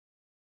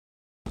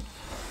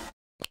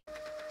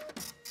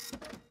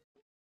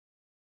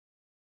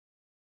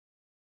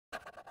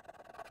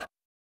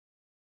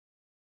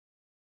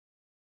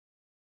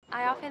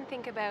I often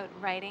think about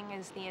writing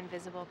as the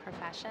invisible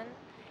profession,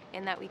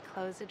 in that we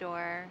close a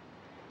door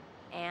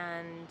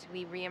and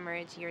we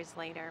reemerge years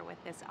later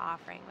with this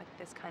offering, with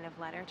this kind of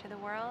letter to the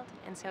world.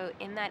 And so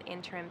in that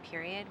interim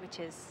period, which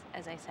is,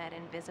 as I said,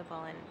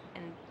 invisible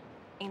and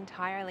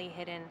entirely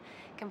hidden,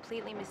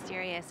 completely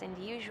mysterious, and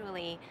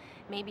usually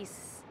maybe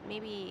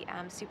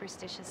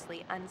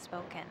superstitiously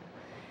unspoken,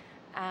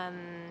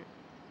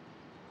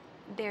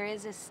 there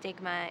is a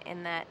stigma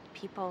in that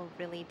people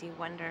really do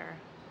wonder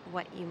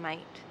what you might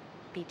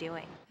be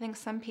doing. I think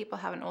some people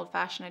have an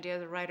old-fashioned idea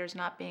of the writers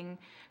not being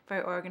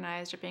very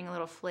organized or being a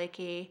little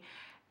flaky,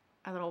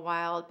 a little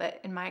wild, but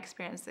in my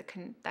experience that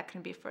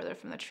can be further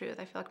from the truth.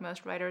 I feel like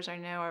most writers I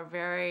know are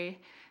very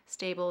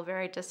stable,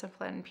 very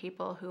disciplined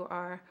people who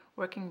are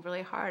working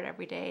really hard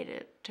every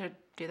day to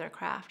do their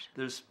craft.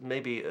 There's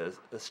maybe a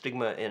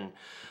stigma in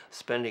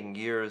spending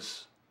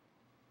years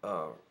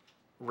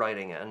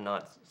writing and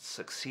not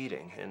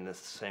succeeding, in the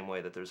same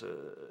way that there's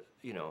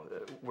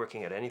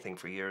working at anything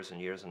for years and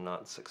years and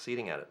not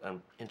succeeding at it.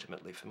 I'm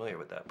intimately familiar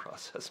with that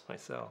process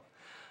myself.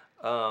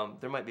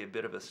 There might be a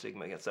bit of a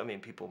stigma against it. I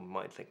mean, people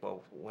might think,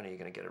 well, when are you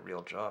going to get a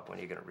real job? When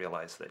are you going to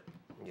realize that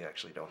you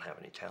actually don't have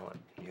any talent?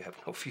 You have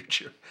no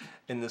future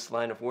in this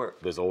line of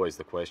work. There's always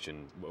the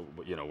question,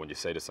 when you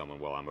say to someone,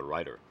 well, I'm a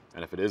writer,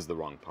 and if it is the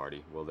wrong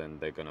party, well, then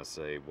they're going to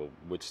say, well,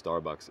 which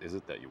Starbucks is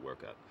it that you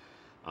work at?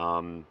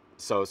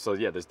 So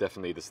yeah, there's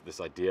definitely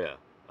this idea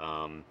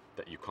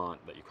that you can't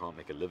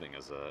make a living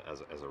as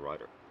a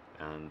writer,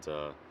 and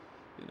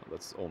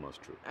that's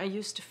almost true. I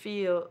used to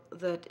feel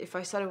that if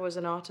I said I was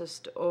an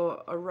artist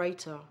or a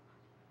writer,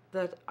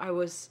 that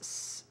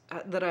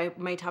I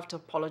might have to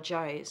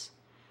apologize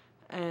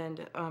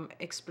and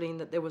explain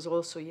that there was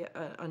also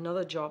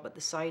another job at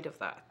the side of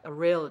that, a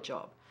real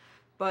job.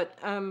 But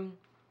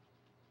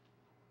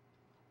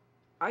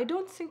I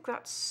don't think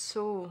that's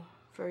so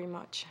very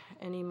much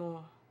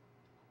anymore.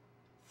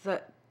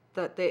 That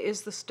there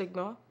is the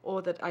stigma,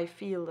 or that I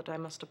feel that I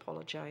must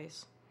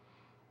apologize.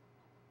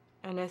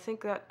 And I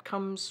think that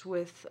comes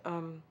with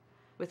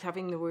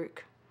having the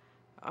work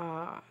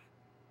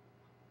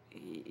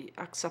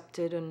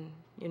accepted and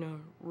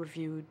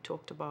reviewed,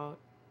 talked about,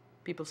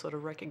 people sort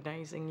of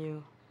recognizing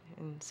you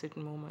in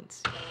certain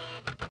moments.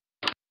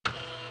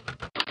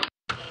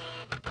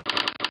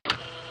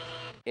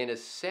 In a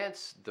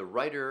sense, the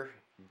writer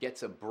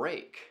gets a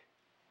break.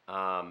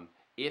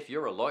 If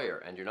you're a lawyer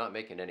and you're not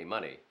making any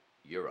money,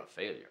 you're a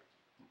failure.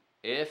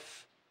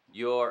 If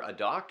you're a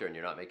doctor and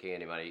you're not making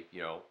any money,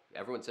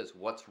 everyone says,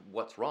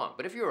 what's wrong?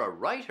 But if you're a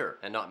writer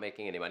and not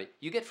making any money,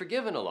 you get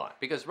forgiven a lot,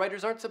 because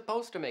writers aren't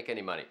supposed to make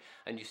any money.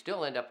 And you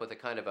still end up with a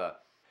kind of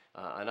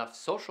enough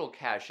social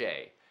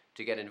cachet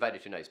to get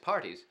invited to nice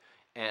parties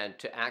and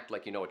to act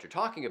like you know what you're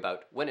talking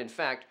about, when in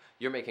fact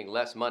you're making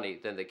less money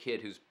than the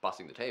kid who's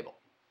bussing the table.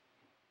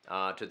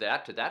 To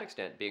that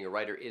extent, being a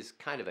writer is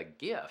kind of a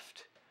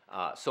gift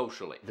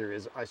socially. There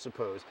is, I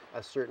suppose,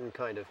 a certain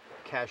kind of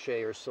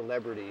cachet or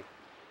celebrity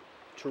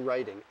to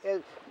writing,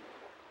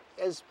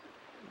 as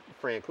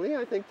frankly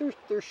I think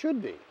there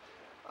should be.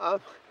 I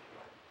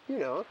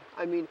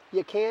mean,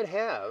 you can't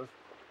have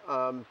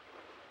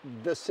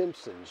The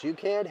Simpsons, you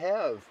can't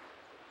have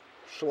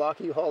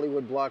schlocky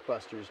Hollywood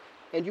blockbusters,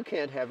 and you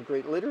can't have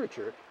great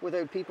literature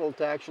without people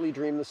to actually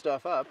dream the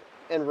stuff up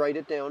and write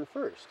it down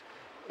first.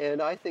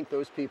 And I think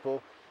those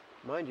people,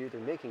 mind you,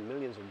 they're making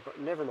millions of,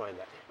 never mind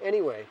that.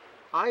 Anyway,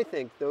 I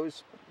think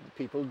those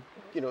people,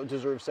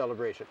 deserve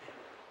celebration.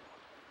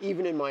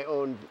 Even in my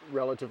own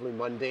relatively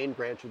mundane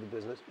branch of the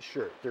business,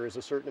 sure, there is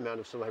a certain amount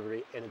of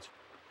celebrity, and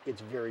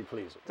it's very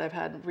pleasing. I've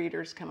had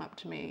readers come up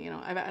to me,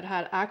 I've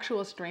had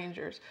actual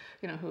strangers,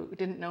 who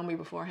didn't know me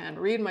beforehand,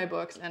 read my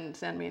books and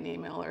send me an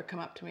email or come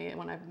up to me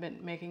when I've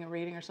been making a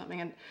reading or something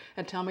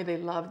and tell me they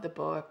loved the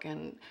book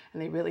and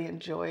they really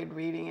enjoyed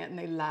reading it and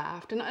they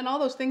laughed. And all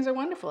those things are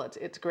wonderful.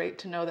 It's great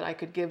to know that I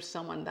could give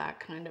someone that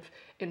kind of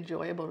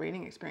enjoyable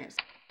reading experience.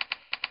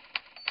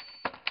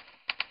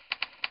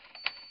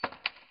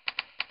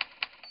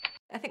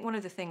 I think one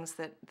of the things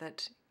that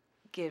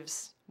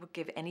would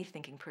give any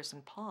thinking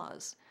person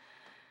pause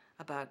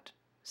about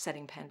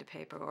setting pen to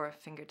paper or a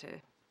finger to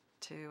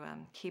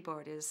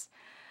keyboard is,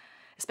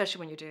 especially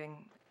when you're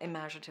doing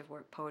imaginative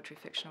work, poetry,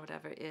 fiction, or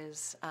whatever,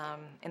 is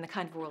in the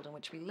kind of world in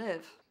which we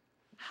live,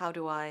 how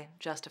do I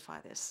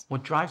justify this?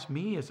 What drives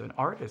me as an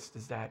artist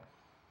is that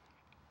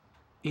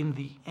in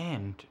the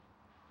end,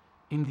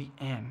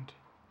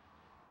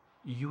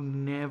 you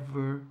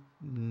never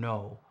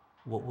know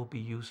what will be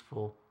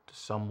useful to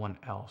someone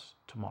else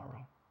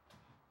tomorrow.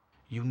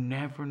 You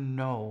never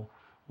know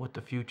what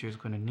the future is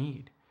going to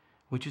need,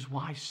 which is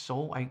why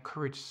I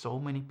encourage so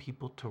many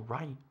people to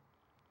write.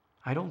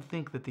 I don't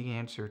think that the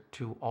answer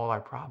to all our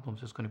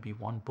problems is going to be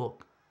one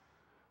book.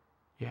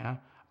 Yeah,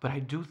 but I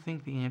do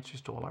think the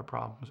answers to all our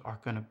problems are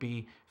going to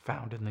be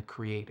found in the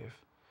creative.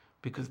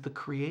 Because the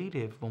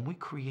creative, when we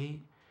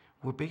create,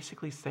 we're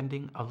basically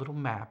sending a little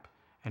map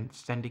and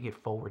sending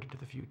it forward into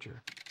the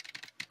future.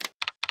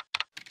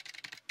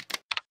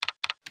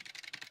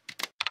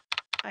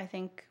 I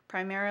think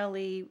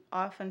primarily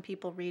often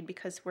people read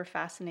because we're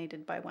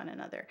fascinated by one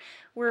another.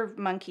 We're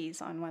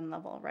monkeys on one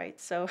level, right?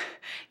 So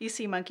you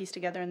see monkeys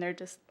together and they're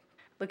just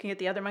looking at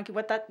the other monkey.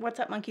 What's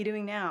that monkey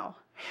doing now?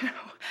 You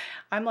know,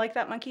 I'm like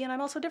that monkey and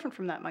I'm also different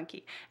from that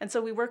monkey. And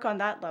so we work on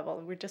that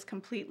level. We're just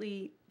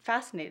completely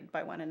fascinated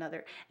by one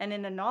another. And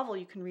in a novel,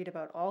 you can read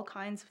about all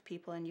kinds of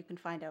people and you can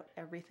find out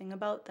everything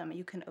about them.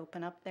 You can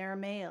open up their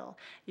mail.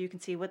 You can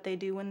see what they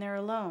do when they're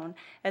alone,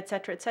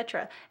 etc.,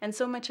 etc. And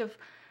so much of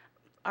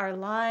our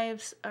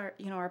lives,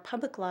 our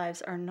public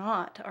lives are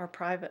not our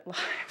private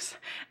lives.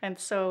 And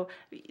so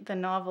the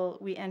novel,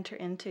 we enter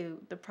into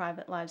the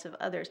private lives of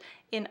others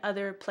in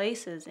other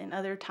places, in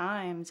other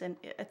times, and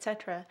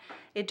etc.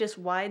 It just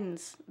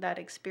widens that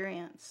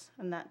experience,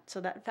 and so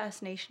that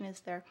fascination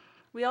is there.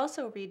 We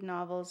also read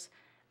novels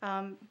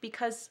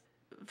because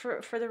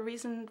for the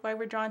reason why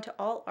we're drawn to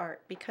all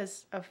art,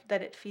 because of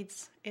that it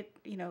feeds it.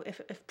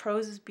 If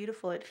prose is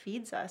beautiful, it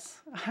feeds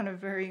us on a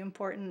very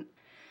important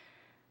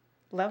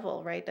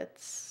level, right?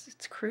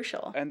 It's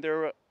crucial. And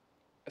there,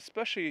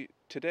 especially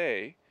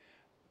today,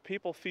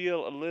 people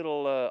feel a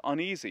little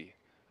uneasy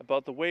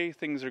about the way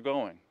things are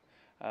going.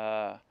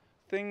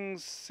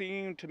 Things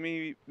seem to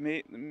me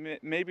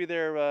maybe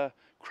they're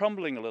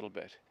crumbling a little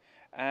bit,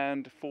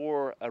 and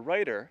for a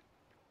writer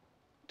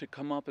to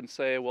come up and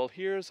say, well,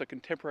 here's a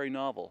contemporary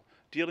novel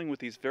dealing with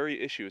these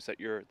very issues that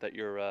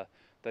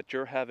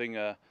you're having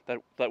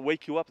that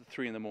wake you up at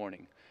 3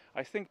 a.m.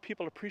 I think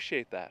people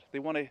appreciate that. They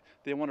want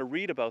to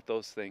read about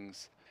those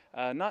things,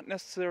 not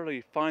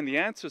necessarily find the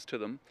answers to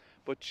them,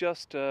 but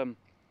just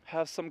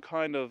have some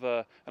kind of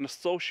an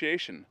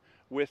association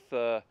with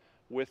a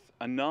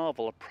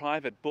novel, a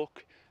private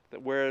book,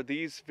 where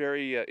these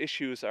very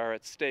issues are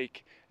at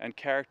stake and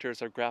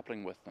characters are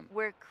grappling with them.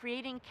 We're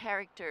creating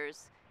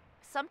characters,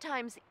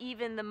 sometimes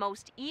even the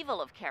most evil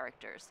of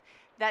characters,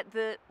 that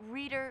the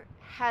reader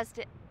has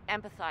to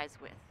empathize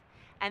with.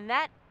 And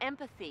that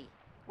empathy,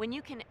 when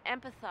you can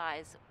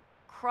empathize,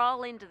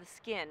 crawl into the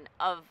skin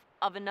of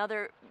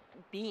another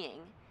being,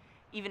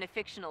 even a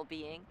fictional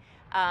being,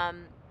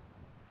 and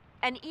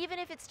even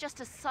if it's just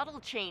a subtle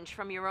change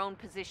from your own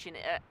position,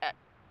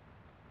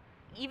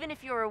 even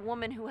if you're a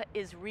woman who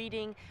is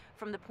reading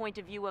from the point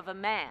of view of a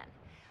man,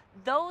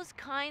 those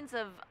kinds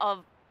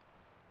of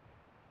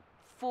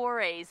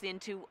forays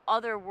into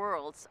other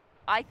worlds,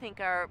 I think,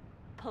 are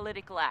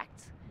political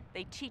acts.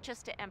 They teach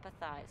us to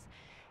empathize.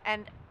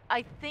 And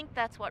I think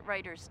that's what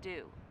writers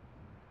do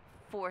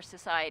for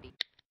society.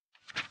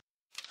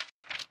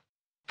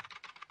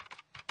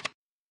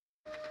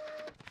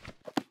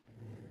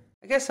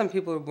 I guess some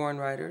people are born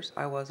writers.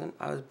 I wasn't.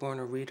 I was born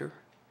a reader.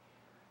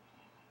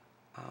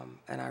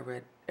 And I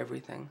read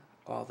everything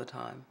all the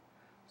time.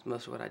 It's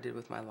most of what I did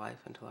with my life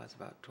until I was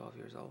about 12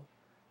 years old.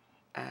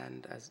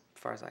 And as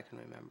far as I can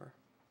remember,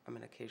 I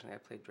mean, occasionally I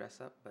played dress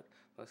up, but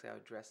mostly I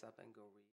would dress up and go read.